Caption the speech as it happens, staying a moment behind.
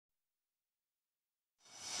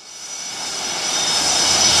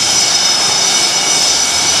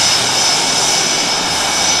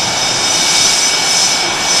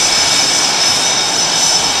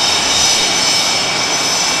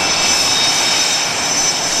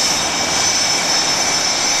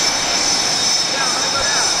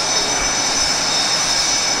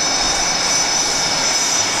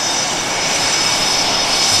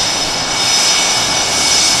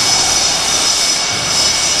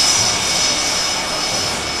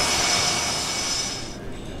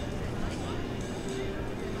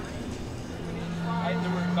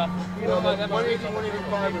No, 180,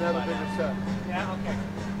 185 would have a bigger set. Yeah, okay.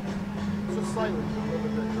 Just slightly.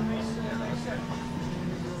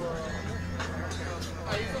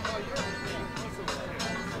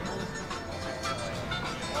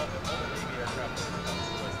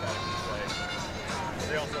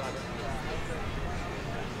 They also have it.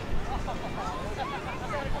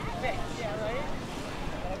 Yeah, right?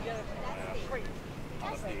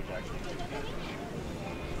 On stage, actually.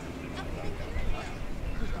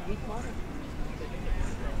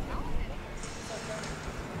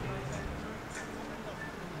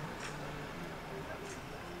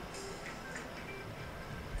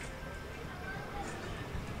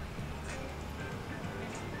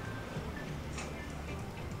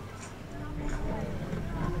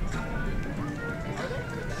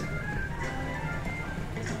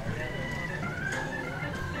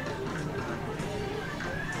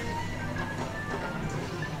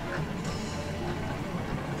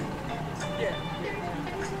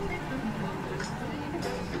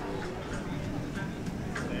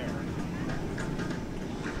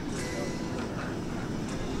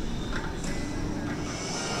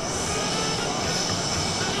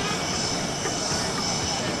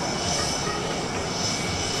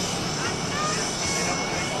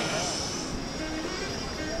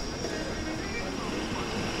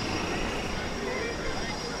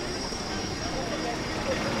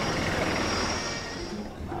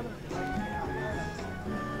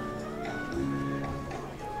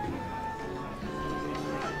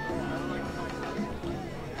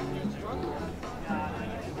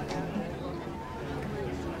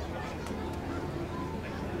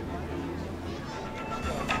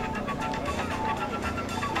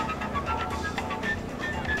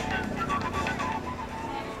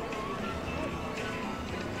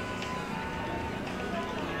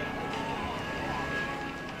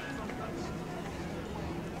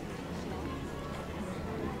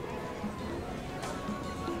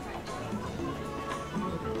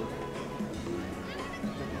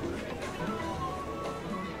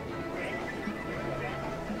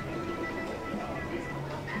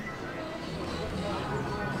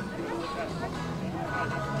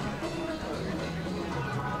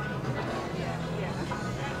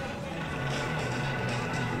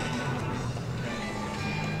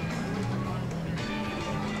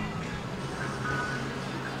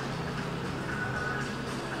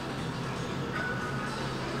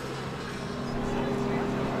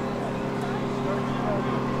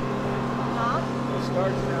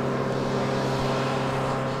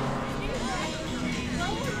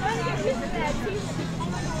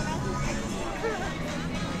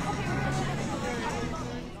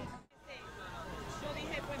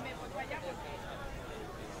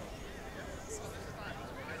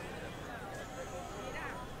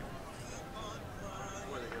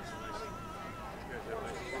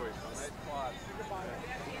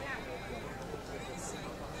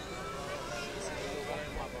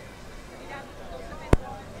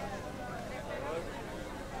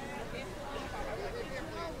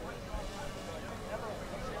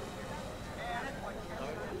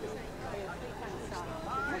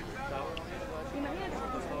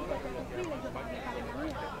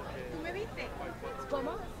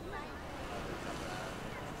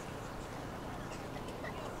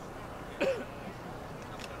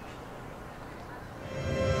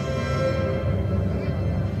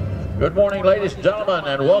 Good morning, ladies and gentlemen,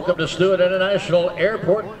 and welcome to Stewart International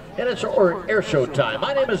Airport, and it's Airshow time.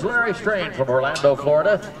 My name is Larry Strain from Orlando,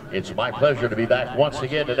 Florida. It's my pleasure to be back once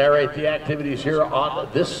again to narrate the activities here on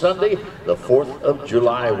this Sunday, the 4th of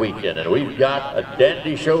July weekend. And we've got a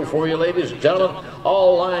dandy show for you, ladies and gentlemen,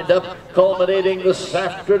 all lined up, culminating this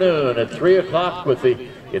afternoon at 3 o'clock with the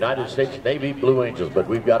United States Navy Blue Angels. But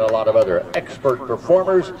we've got a lot of other expert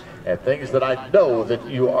performers and things that I know that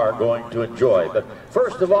you are going to enjoy. But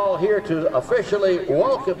first of all, here to officially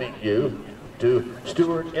welcoming you to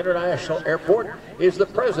Stewart International Airport is the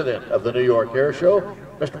president of the New York Air Show,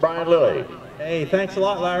 Mr. Brian Lilly. Hey, thanks a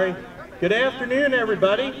lot, Larry. Good afternoon,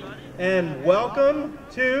 everybody, and welcome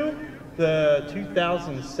to the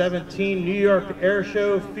 2017 New York Air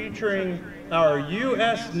Show featuring our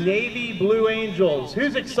U.S. Navy Blue Angels.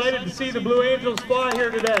 Who's excited to see the Blue Angels fly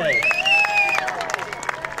here today?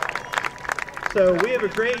 So we have a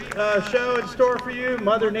great show in store for you.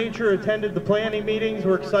 Mother Nature attended the planning meetings.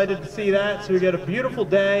 We're excited to see that. So we got a beautiful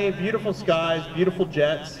day, beautiful skies, beautiful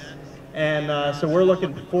jets. And so we're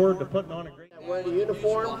looking forward to putting on a great... Wearing the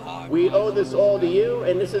uniform, we owe this all to you,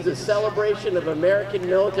 and this is a celebration of American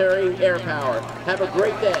military air power. Have a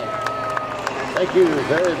great day. Thank you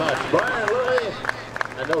very much. Brian Lilly,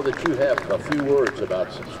 I know that you have a few words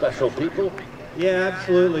about some special people Yeah,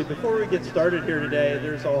 absolutely. Before we get started here today,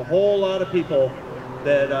 there's a whole lot of people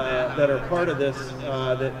that are part of this,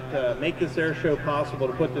 that make this air show possible,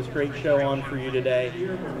 to put this great show on for you today.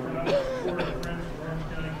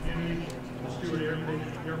 Stewart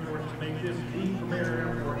Airport to make this the premier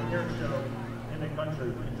airport air show in the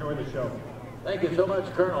country. Enjoy the show. Thank you so much,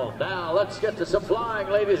 Colonel. Now, let's get to some flying,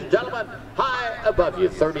 ladies and gentlemen. High above you,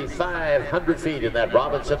 3,500 feet in that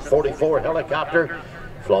Robinson 44 helicopter,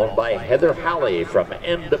 flown by Heather Halley from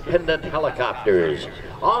Independent Helicopters.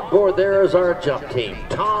 On board there is our jump team,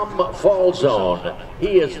 Tom Falzone.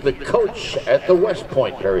 He is the coach at the West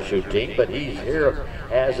Point parachute team, but he's here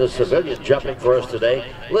as a civilian jumping for us today.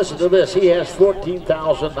 Listen to this, he has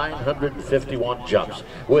 14,951 jumps.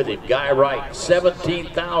 With him, Guy Wright,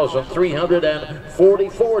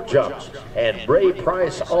 17,344 jumps. And Ray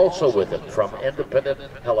Price also with him from Independent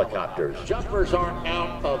Helicopters. Jumpers aren't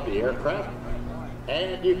out of the aircraft.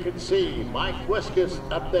 And you can see Mike Whiskus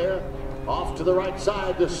up there, off to the right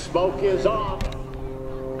side. The smoke is on.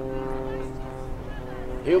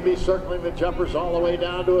 He'll be circling the jumpers all the way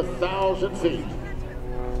down to 1,000 feet.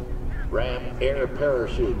 Ram Air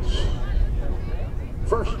Parachutes.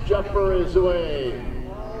 First jumper is away.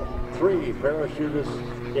 3 parachutists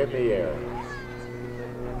in the air.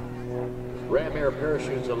 Ram Air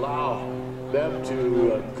Parachutes allow them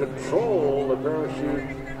to control the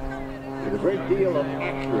parachute with a great deal of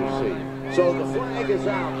accuracy. So the flag is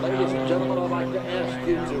out. Ladies and gentlemen, I'd like to ask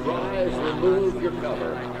you to rise, remove your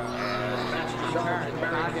cover. Master Sergeant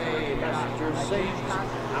Mary Kay, Messenger sings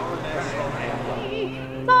our national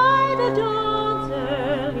anthem. By the dawn's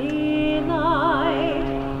early light,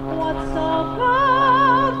 what so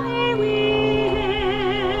proudly we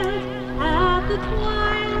hailed at the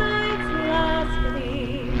twilight's last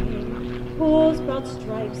gleaming, whose broad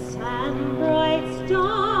stripes and bright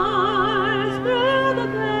stars through the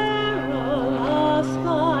perilous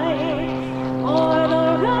fight o'er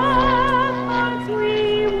the ramparts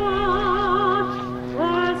we watched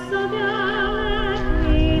were so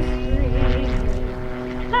gallantly streaming,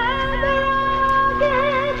 and the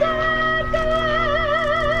rocket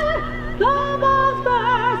dead, the bombs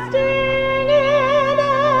bursting in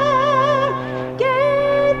air,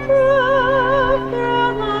 gave proof through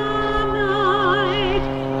the night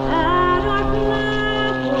that our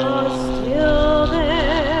flag was still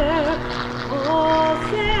there. Oh,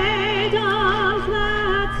 say does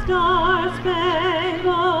that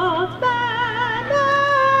star-spangled banner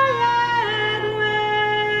yet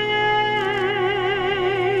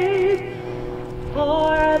wave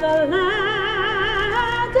for the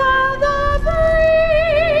land of the free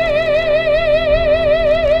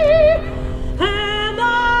and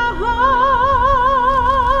the home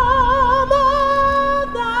of the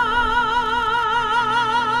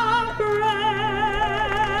brave.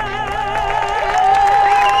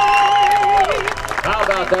 How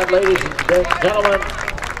about that, ladies and gentlemen?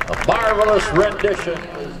 A marvelous rendition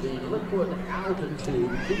is the liquid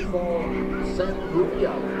altitude people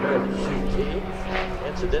Sangria parachute team.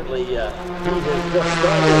 Incidentally, he has just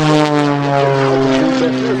started altitude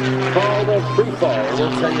business called a free fall.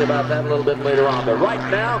 We'll tell you about that a little bit later on. But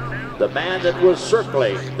right now, the man that was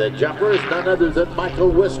circling the jumpers, none other than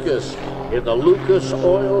Michael Whiskus in the Lucas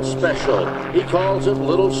Oil Special. He calls it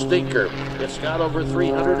Little Stinker. It's got over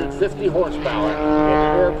 350 horsepower in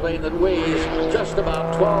an airplane that weighs just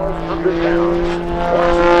about 1,200 pounds.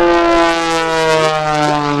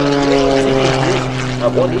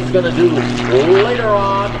 Of what he's going to do later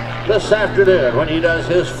on this afternoon when he does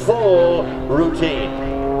his full routine.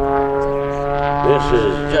 This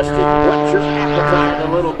is just to whet your appetite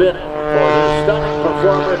a little bit for his stunning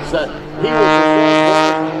performance that he will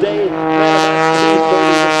perform today at about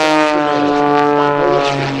 2:30 this afternoon. Michael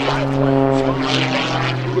Whiskus, biplane, sponsored by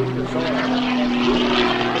Lucas Oil.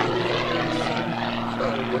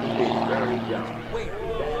 Started when he was very young.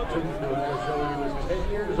 Dad took him to an air show when he was 10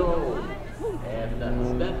 years old. And that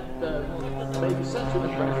made such an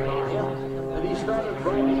impression on him that he started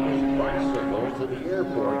riding his bicycle to the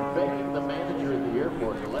airport, begging the manager of the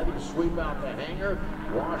airport to let him sweep out the hangar,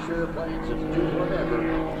 wash airplanes, and do whatever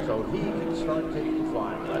so he can start taking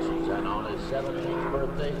flying lessons. And on his 17th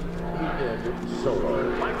birthday, he did solo.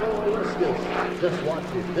 Michael Whiskus, just watch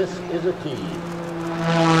it. This is a tease.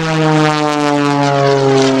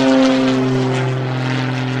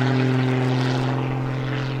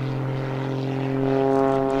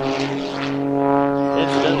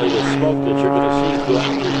 Incidentally, the smoke that you're going to see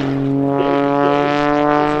throughout the day is a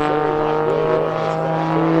very lightweight oil.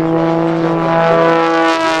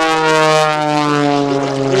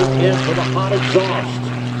 In for the hot exhaust.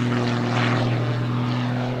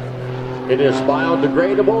 It is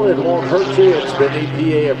biodegradable, it won't hurt you, it's been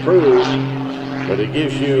EPA approved, but it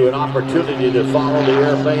gives you an opportunity to follow the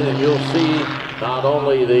airplane, and you'll see not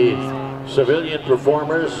only the civilian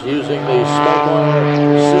performers using the smoke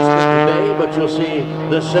oil system today, but you'll see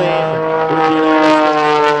the same with the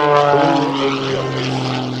United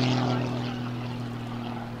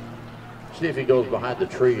States. See if he goes behind the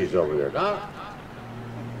trees over there. No.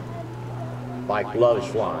 Mike loves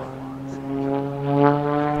flying.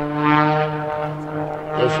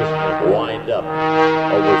 Listen, wind up.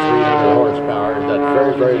 Over 300 horsepower. That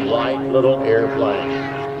very, very light little airplane.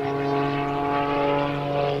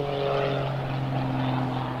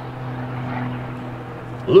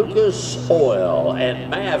 Lucas Oil and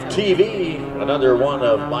MAV TV, another one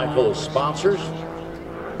of Michael's sponsors,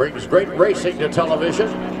 brings great racing to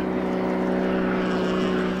television.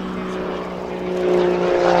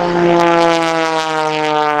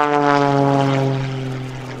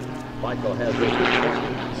 Michael has over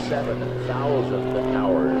 27,000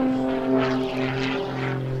 hours.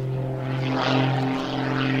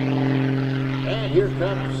 And here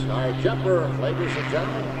comes our jumper, ladies and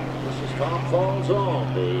gentlemen. This is Tom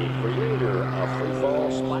Falzone, the creator of Free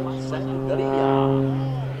Fall Spike Sangria.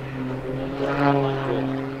 I'd like to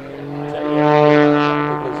tell you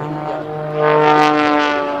because he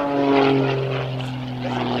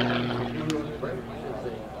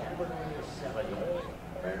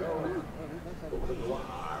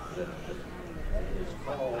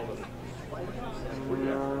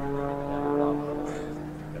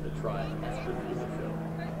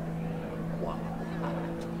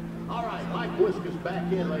Whiskus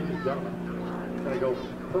back in, ladies and gentlemen. Gonna go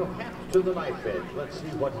perhaps to the knife edge. Let's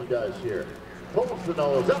see what he does here. Pulls the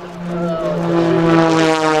nose up.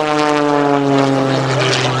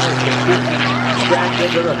 Back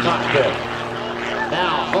into the cockpit.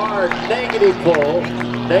 Now, hard negative pull.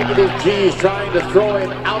 Negative G's trying to throw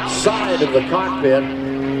him outside of the cockpit.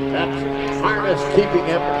 That's harness keeping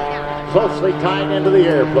him closely tied into the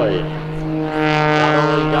airplane. Not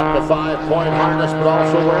only got the 5-point harness, but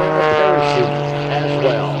also wearing a parachute as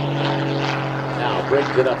well. Now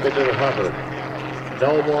brings it up into the hover.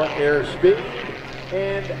 No more airspeed,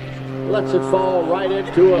 and lets it fall right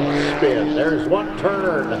into a spin. There's one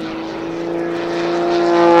turn.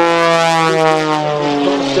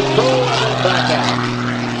 Lost control and back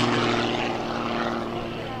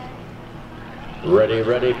out. Ready,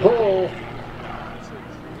 ready, pull.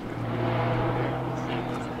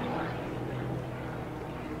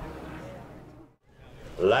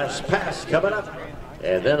 Last pass coming up,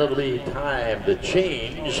 and then it'll be time to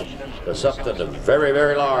change to something very,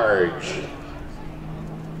 very large.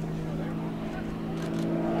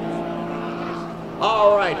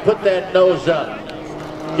 All right, put that nose up.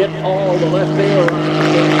 Get all the left air.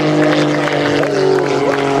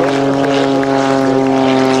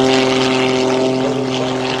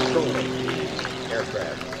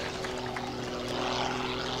 Aircraft.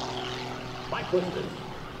 Mike Whiskus.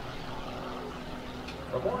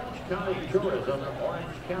 From Orange County Tourism,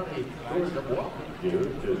 Orange County Tourism welcomes you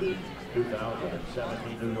to the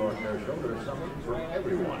 2017 New York Airshow. There's something for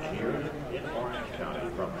everyone here in Orange County,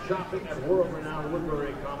 from shopping at world-renowned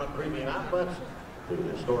Woodbury Common premium outlets to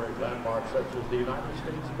historic landmarks such as the United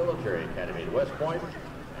States Military Academy at West Point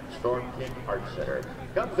and Storm King Art Center.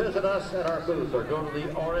 Come visit us at our booth or go to the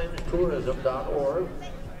orangetourism.org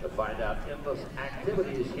to find out endless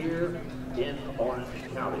activities here in Orange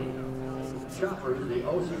County. Shoppers, the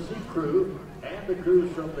OCC crew, and the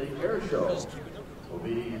crews from the Airshow will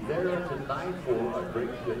be there tonight for a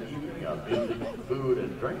great good evening of music, food,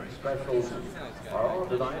 and drink. Specials are all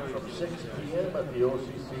tonight from 6 p.m. at the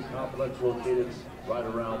OCC complex located right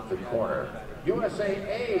around the corner.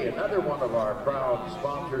 USAA, another one of our proud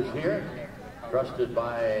sponsors here, trusted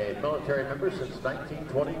by military members since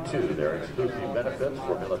 1922. Their exclusive benefits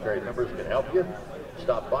for military members can help you.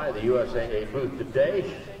 Stop by the USAA booth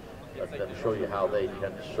today. Let them show you how they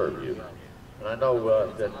can serve you. And I know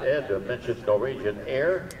that Ed mentioned Norwegian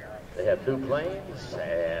Air. They have new planes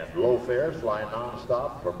and low fares flying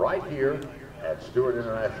nonstop from right here at Stewart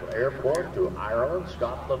International Airport to Ireland,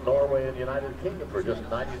 Scotland, Norway, and the United Kingdom for just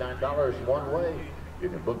 $99 one way. You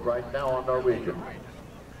can book right now on Norwegian.